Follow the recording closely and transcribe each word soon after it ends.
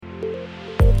Hey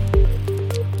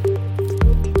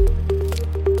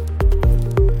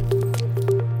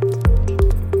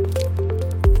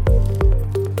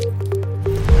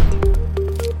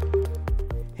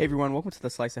everyone, welcome to the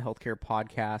Slice of Healthcare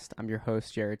podcast. I'm your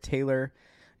host, Jared Taylor.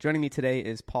 Joining me today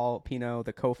is Paul Pino,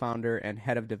 the co-founder and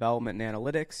head of development and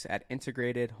analytics at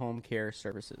Integrated Home Care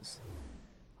Services.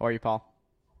 How are you, Paul?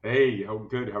 Hey,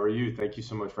 good. How are you? Thank you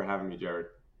so much for having me, Jared.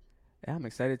 Yeah, I'm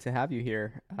excited to have you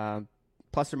here.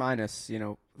 Plus or minus,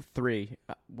 3.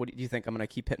 What do you think? I'm going to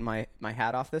keep hitting my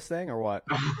hat off this thing or what?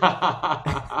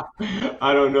 I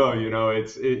don't know.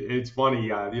 It's funny.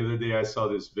 The other day I saw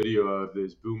this video of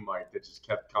this boom mic that just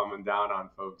kept coming down on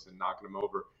folks and knocking them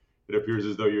over. It appears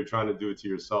as though you're trying to do it to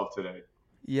yourself today.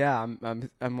 Yeah,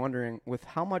 I'm wondering with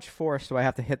how much force do I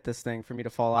have to hit this thing for me to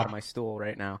fall out of my stool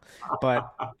right now?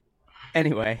 But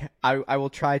anyway, I will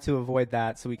try to avoid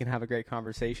that so we can have a great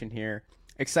conversation here.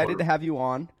 Excited to Or have you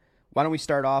on. Why don't we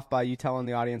start off by you telling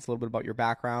the audience a little bit about your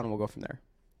background and we'll go from there.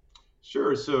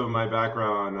 Sure. So my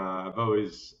background, I've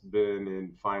always been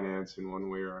in finance in one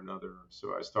way or another.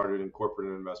 So I started in corporate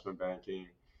and investment banking.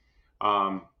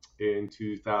 Um, in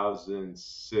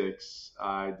 2006,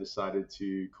 I decided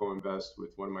to co-invest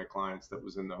with one of my clients that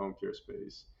was in the home care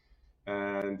space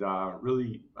and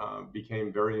really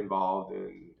became very involved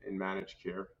in managed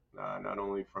care, not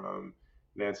only from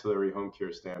an ancillary home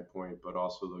care standpoint, but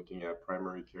also looking at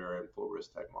primary care and full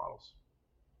risk type models.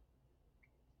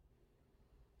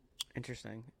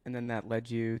 Interesting. And then that led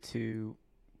you to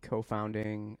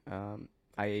co-founding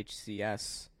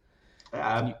IHCS.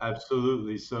 Can you?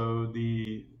 Absolutely. So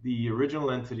the original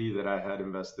entity that I had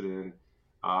invested in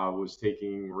was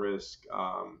taking risk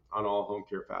on all home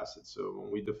care facets. So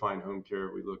when we define home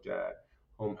care, we look at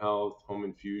home health, home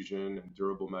infusion, and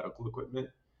durable medical equipment,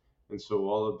 and so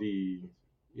all of the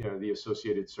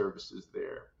associated services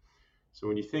there. So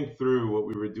when you think through what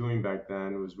we were doing back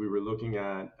then was we were looking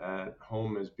at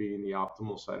home as being the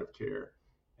optimal site of care,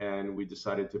 and we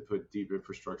decided to put deep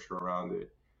infrastructure around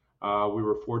it. We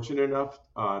were fortunate enough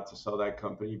to sell that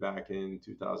company back in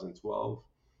 2012,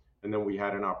 and then we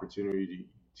had an opportunity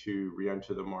to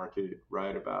re-enter the market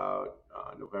right about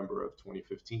November of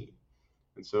 2015.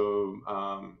 And so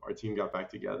our team got back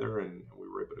together, and we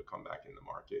were able to come back in the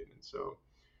market. And so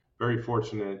very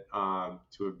fortunate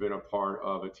to have been a part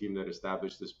of a team that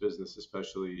established this business,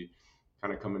 especially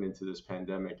kind of coming into this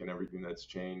pandemic and everything that's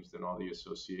changed and all the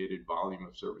associated volume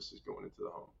of services going into the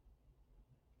home.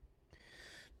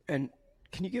 And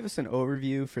can you give us an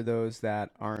overview for those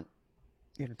that aren't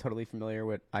totally familiar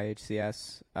with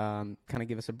IHCS? Kind of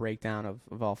give us a breakdown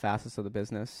of all facets of the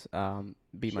business.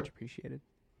 Be much Sure. appreciated.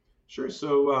 Sure.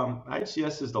 So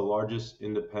ICS is the largest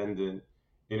independent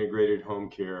integrated home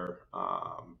care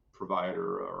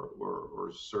provider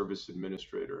or service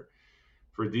administrator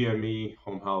for DME,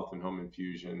 home health, and home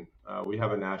infusion. We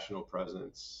have a national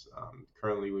presence.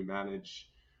 Currently, we manage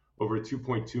over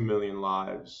 2.2 million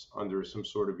lives under some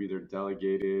sort of either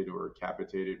delegated or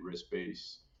capitated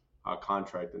risk-based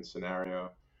contract and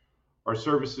scenario. Our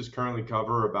services currently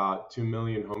cover about 2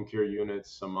 million home care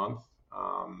units a month.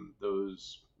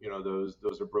 Those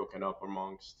are broken up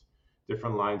amongst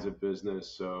different lines of business.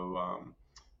 So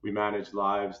we manage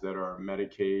lives that are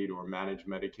Medicaid or managed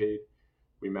Medicaid.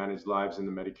 We manage lives in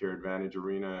the Medicare Advantage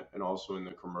arena and also in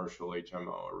the commercial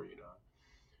HMO arena.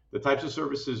 The types of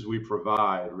services we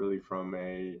provide, really,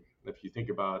 if you think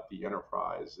about the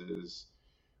enterprise, is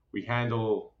we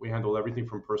handle everything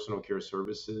from personal care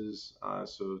services.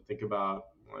 So think about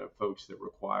folks that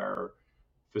require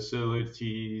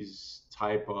facilities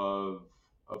type of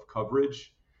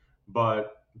coverage,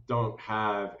 but don't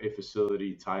have a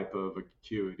facility type of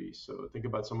acuity. So think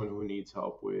about someone who needs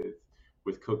help with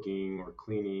cooking or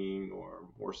cleaning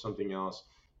or something else,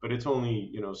 but it's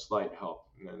only slight help.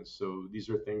 And so these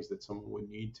are things that someone would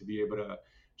need to be able to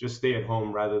just stay at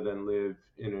home rather than live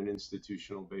in an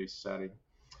institutional based setting.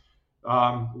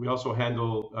 We also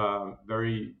handle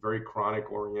very, very chronic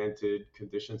oriented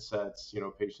condition sets,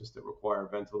 patients that require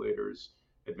ventilators,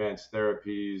 advanced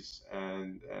therapies,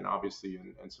 and obviously,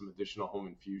 and some additional home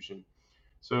infusion.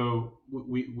 So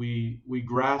we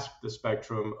grasp the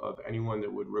spectrum of anyone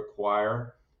that would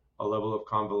require a level of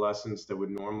convalescence that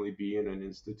would normally be in an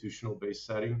institutional based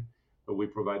setting, but we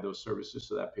provide those services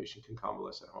so that patient can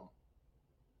convalesce at home.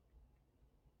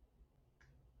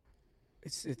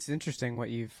 It's interesting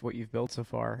what you've built so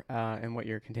far and what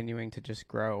you're continuing to just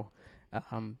grow.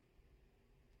 Um,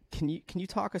 can you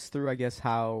talk us through, I guess,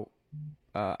 how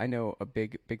I know a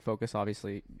big focus,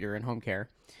 obviously, you're in home care.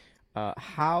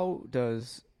 How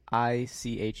does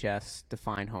ICHS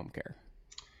define home care?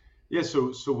 Yeah,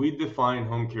 so we define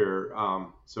home care.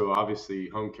 So obviously,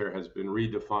 home care has been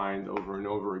redefined over and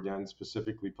over again,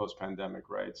 specifically post-pandemic,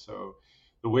 right? So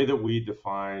the way that we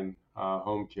define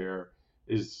home care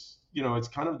is, it's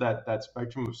kind of that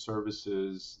spectrum of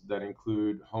services that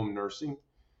include home nursing.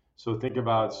 So think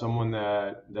about someone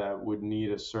that would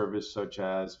need a service such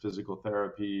as physical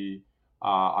therapy,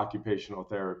 occupational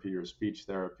therapy, or speech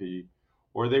therapy,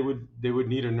 or they would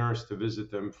need a nurse to visit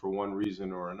them for one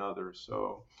reason or another.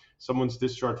 So someone's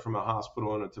discharged from a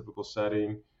hospital in a typical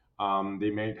setting.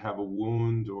 They may have a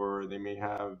wound, or they may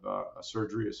have a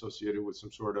surgery associated with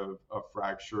some sort of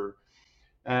fracture,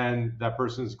 and that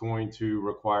person is going to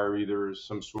require either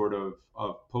some sort of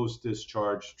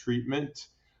post-discharge treatment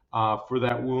for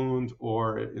that wound,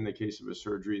 or in the case of a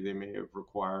surgery, they may have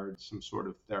required some sort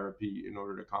of therapy in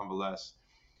order to convalesce.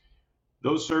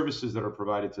 Those services that are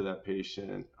provided to that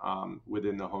patient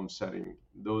within the home setting,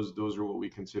 those are what we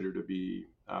consider to be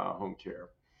home care.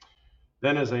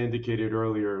 Then, as I indicated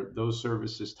earlier, those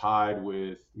services tied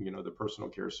with the personal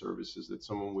care services that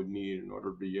someone would need in order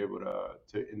to be able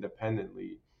to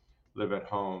independently live at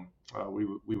home.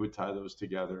 We would tie those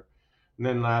together. And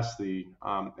then lastly,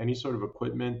 any sort of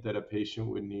equipment that a patient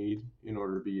would need in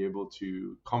order to be able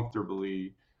to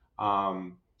comfortably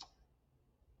um,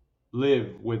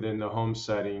 live within the home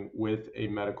setting with a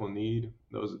medical need.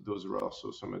 Those are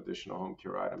also some additional home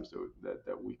care items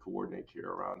that we coordinate care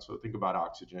around. So think about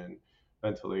oxygen,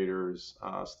 ventilators,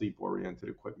 sleep-oriented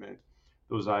equipment.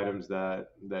 Those items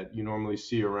that you normally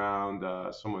see around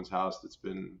someone's house that's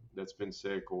been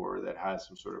sick or that has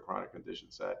some sort of chronic condition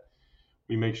set.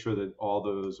 We make sure that all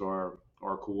those are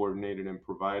coordinated and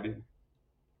provided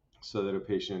so that a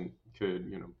patient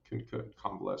could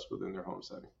convalesce within their home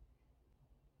setting.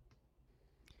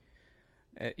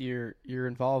 You're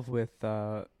involved with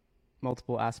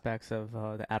multiple aspects of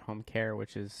the at-home care,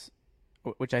 which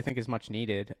I think is much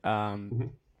needed.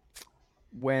 Mhm.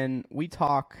 When we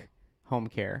talk home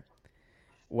care,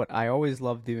 what I always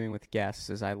love doing with guests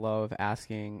is I love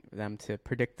asking them to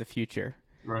predict the future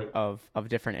Right. of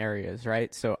different areas,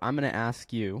 right? So I'm going to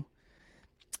ask you,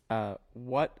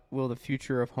 what will the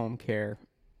future of home care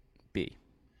be?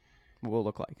 What will it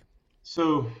look like?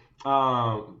 So,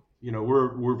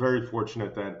 we're very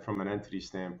fortunate that from an entity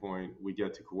standpoint, we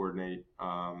get to coordinate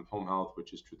home health,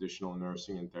 which is traditional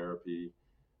nursing and therapy,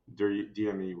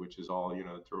 DME, which is all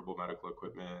durable medical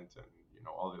equipment, and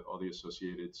all the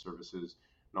associated services,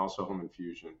 and also home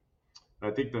infusion.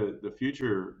 And I think the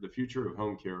future of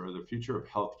home care, or the future of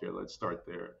healthcare, let's start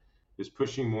there, is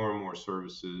pushing more and more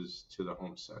services to the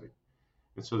home setting.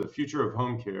 And so the future of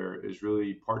home care is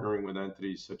really partnering with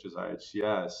entities such as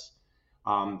IHCS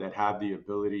that have the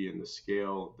ability and the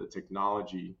scale, the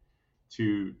technology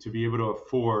to be able to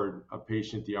afford a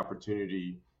patient the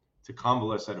opportunity to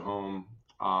convalesce at home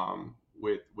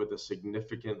with a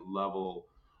significant level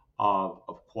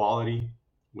of quality,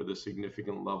 with a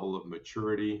significant level of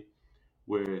maturity,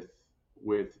 with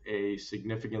a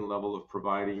significant level of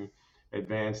providing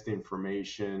advanced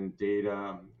information,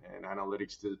 data, and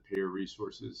analytics to the payer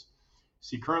resources.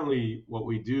 See, currently, what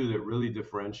we do that really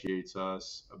differentiates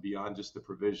us beyond just the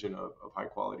provision of high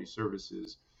quality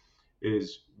services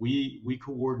is we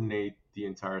coordinate the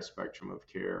entire spectrum of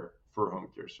care for home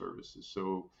care services.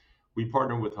 So we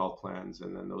partner with health plans,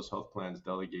 and then those health plans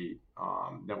delegate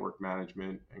network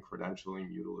management and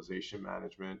credentialing, utilization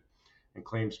management, and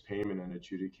claims payment and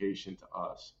adjudication to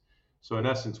us. So in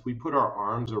essence, we put our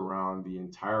arms around the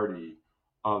entirety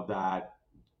of that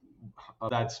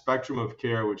spectrum of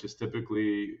care, which is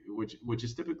typically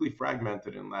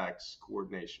fragmented and lacks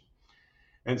coordination.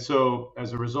 And so,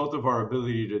 as a result of our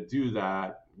ability to do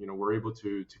that, we're able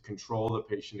to control the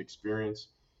patient experience,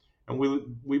 and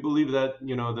we believe that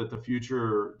the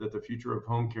future of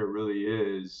home care really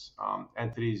is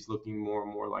entities looking more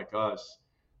and more like us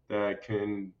that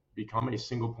can become a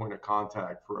single point of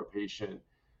contact for a patient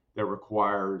that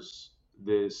requires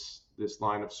this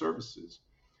line of services.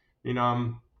 You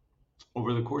know,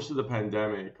 over the course of the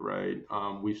pandemic, right,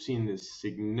 we've seen this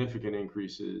significant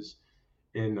increases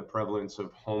in the prevalence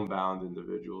of homebound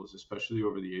individuals, especially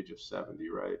over the age of 70,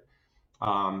 right?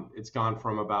 It's gone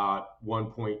from about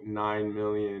 1.9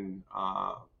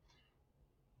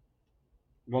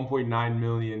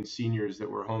 million seniors that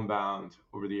were homebound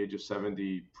over the age of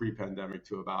 70 pre-pandemic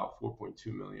to about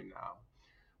 4.2 million now.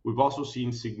 We've also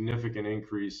seen significant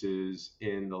increases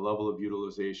in the level of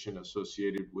utilization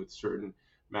associated with certain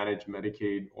managed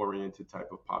Medicaid oriented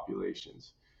type of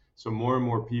populations. So more and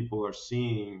more people are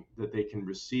seeing that they can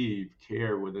receive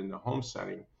care within the home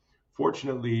setting.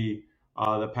 Fortunately,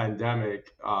 the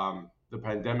pandemic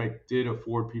did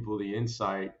afford people the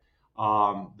insight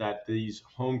that these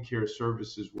home care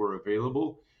services were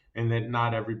available, and that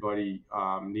not everybody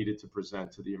needed to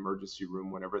present to the emergency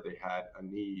room whenever they had a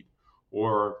need,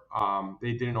 or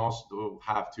they didn't also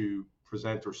have to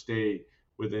present or stay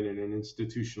within an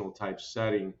institutional type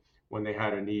setting when they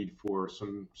had a need for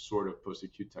some sort of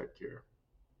post-acute type care.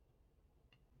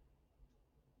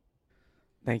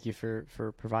 Thank you for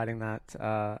providing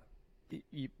that.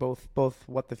 Both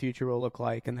what the future will look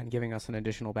like, and then giving us an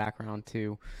additional background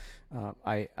to,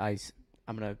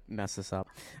 I'm gonna mess this up.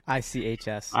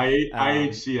 ICHS.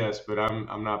 IHCS, but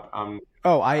I'm not. I'm.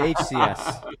 Oh,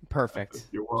 IHCS. Perfect.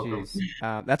 You're welcome.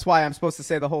 Jeez. That's why I'm supposed to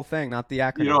say the whole thing, not the You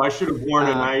acronym. know, I should have worn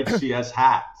an Uh, IHCS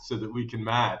hat so that we can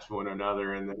match one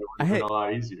another, and then it would have been hey, a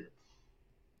lot easier.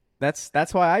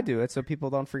 that's why I do it, so people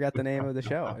don't forget the name of the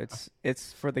show.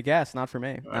 It's for the guests, not for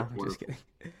me. All No, right, I'm just wonderful.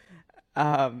 kidding.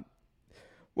 Um,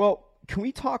 well, can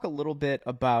we talk a little bit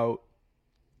about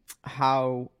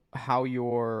how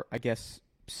you're, I guess,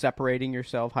 separating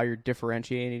yourself, how you're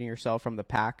differentiating yourself from the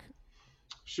pack?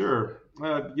 Sure.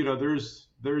 You know, there's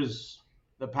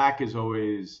the pack is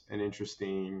always an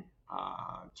interesting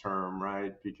term,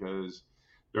 right? Because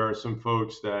there are some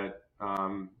folks that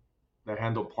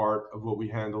handle part of what we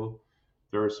handle.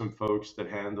 There are some folks that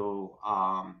handle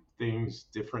things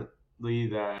differently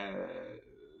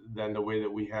than the way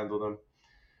that we handle them.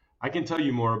 I can tell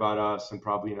you more about us and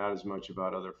probably not as much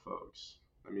about other folks.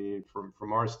 I mean,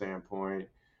 from our standpoint,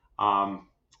 um,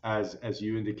 as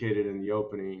you indicated in the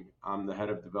opening, I'm the head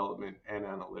of development and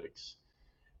analytics.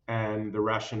 And the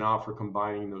rationale for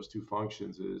combining those two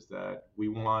functions is that we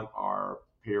want our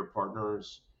payer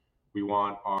partners, we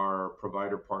want our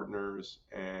provider partners,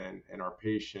 and our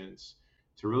patients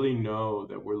to really know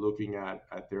that we're looking at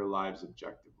their lives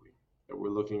objectively, that we're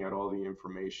looking at all the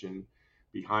information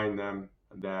behind them,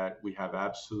 that we have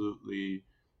absolutely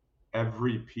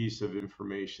every piece of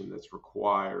information that's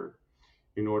required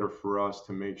in order for us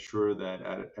to make sure that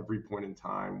at every point in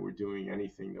time we're doing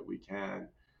anything that we can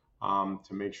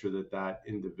to make sure that that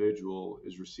individual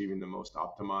is receiving the most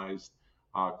optimized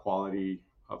quality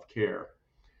of care.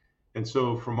 And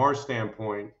so, from our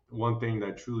standpoint, one thing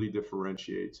that truly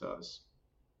differentiates us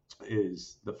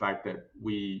is the fact that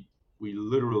we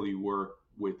literally work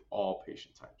with all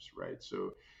patient types, right?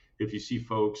 So if you see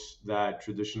folks that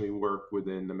traditionally work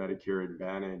within the Medicare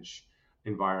Advantage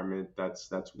environment,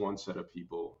 that's one set of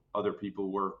people. Other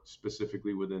people work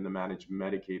specifically within the managed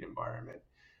Medicaid environment.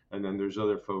 And then there's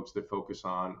other folks that focus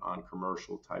on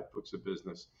commercial type books of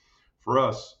business. For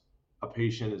us, a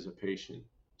patient is a patient.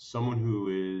 Someone who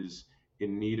is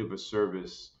in need of a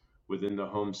service within the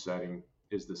home setting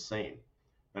is the same.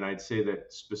 And I'd say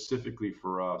that specifically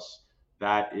for us,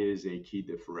 that is a key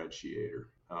differentiator.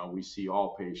 We see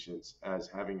all patients as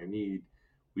having a need.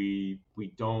 We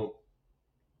don't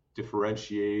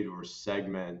differentiate or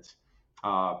segment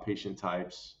patient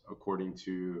types according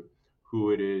to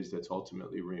who it is that's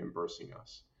ultimately reimbursing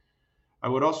us. I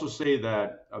would also say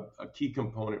that a key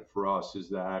component for us is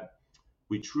that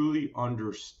we truly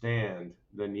understand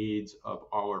the needs of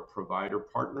our provider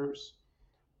partners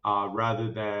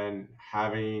rather than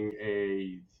having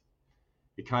a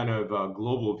kind of a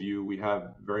global view. We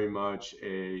have very much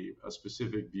a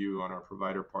specific view on our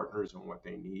provider partners and what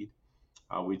they need.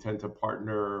 We tend to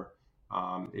partner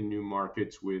in new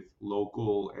markets with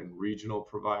local and regional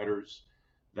providers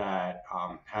that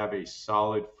have a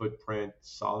solid footprint,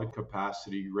 solid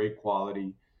capacity, great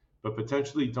quality, but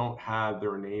potentially don't have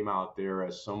their name out there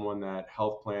as someone that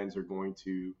health plans are going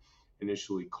to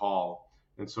initially call.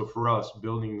 And so for us,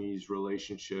 building these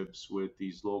relationships with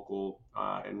these local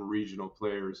and regional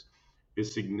players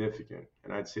is significant.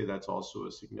 And I'd say that's also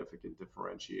a significant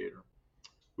differentiator.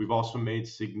 We've also made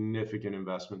significant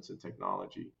investments in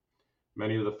technology.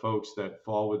 Many of the folks that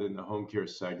fall within the home care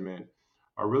segment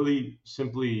are really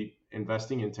simply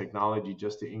investing in technology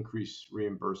just to increase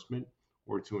reimbursement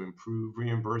or to improve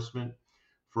reimbursement.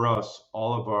 For us,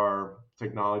 all of our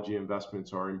technology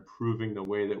investments are improving the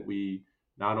way that we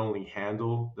not only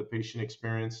handle the patient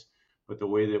experience, but the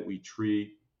way that we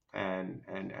treat and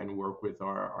work with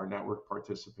our network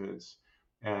participants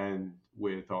and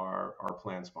with our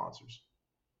plan sponsors.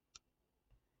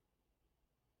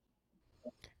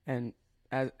 And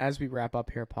as we wrap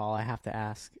up here, Paul, I have to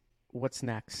ask, what's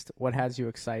next? What has you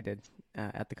excited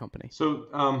at the company? So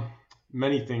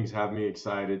many things have me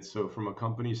excited. So from a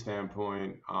company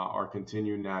standpoint, our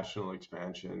continued national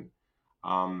expansion,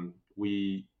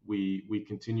 we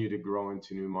continue to grow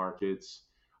into new markets.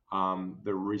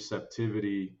 The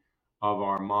receptivity of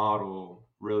our model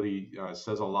really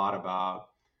says a lot about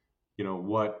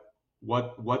what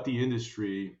what the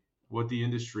industry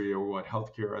or what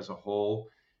healthcare as a whole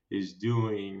is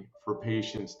doing for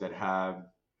patients that have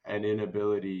an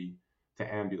inability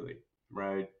to ambulate,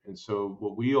 right? And so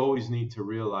what we always need to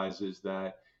realize is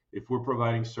that if we're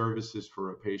providing services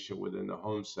for a patient within the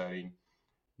home setting,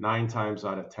 9 times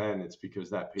out of 10, it's because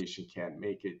that patient can't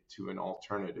make it to an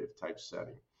alternative type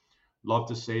setting. Love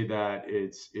to say that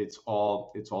it's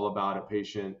all about a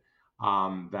patient,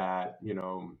 that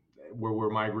where we're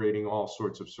migrating all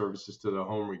sorts of services to the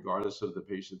home, regardless of the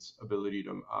patient's ability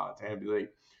to ambulate.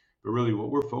 But really, what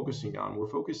we're focusing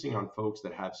on folks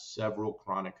that have several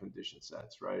chronic condition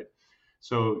sets, right?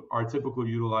 So our typical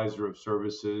utilizer of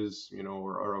services,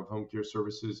 or of home care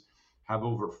services, have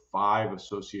over 5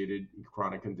 associated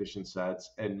chronic condition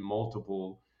sets and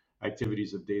multiple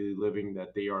activities of daily living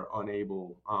that they are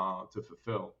unable to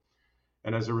fulfill.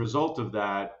 And as a result of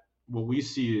that, what we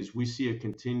see a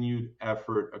continued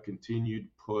effort, a continued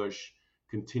push,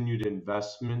 continued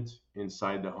investment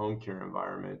inside the home care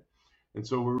environment. And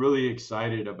so we're really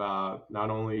excited about not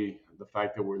only the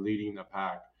fact that we're leading the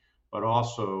pack, but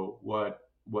also what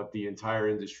the entire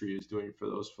industry is doing for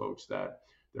those folks that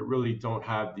really don't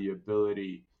have the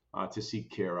ability to seek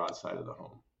care outside of the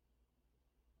home.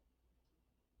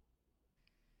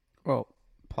 Well,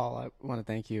 Paul, I want to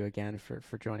thank you again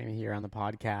for joining me here on the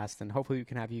podcast, and hopefully we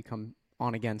can have you come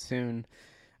on again soon.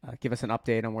 Give us an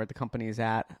update on where the company is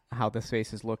at, how the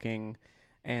space is looking,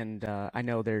 and I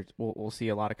know we'll see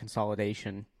a lot of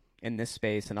consolidation in this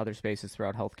space and other spaces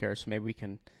throughout healthcare. So maybe we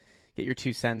can get your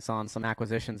 2 cents on some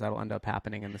acquisitions that'll end up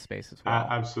happening in the space as well.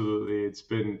 Absolutely,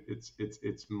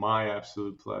 it's my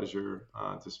absolute pleasure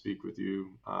to speak with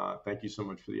you. Thank you so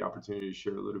much for the opportunity to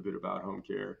share a little bit about home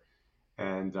care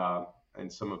and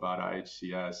some about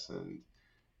IHCS, and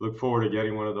look forward to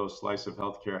getting one of those slice of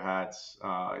healthcare hats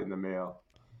in the mail.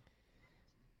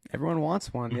 Everyone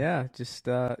wants one, yeah. Just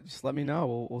let me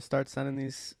know. We'll start sending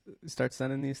these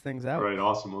things All out. right,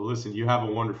 awesome. Well, listen, you have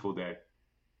a wonderful day.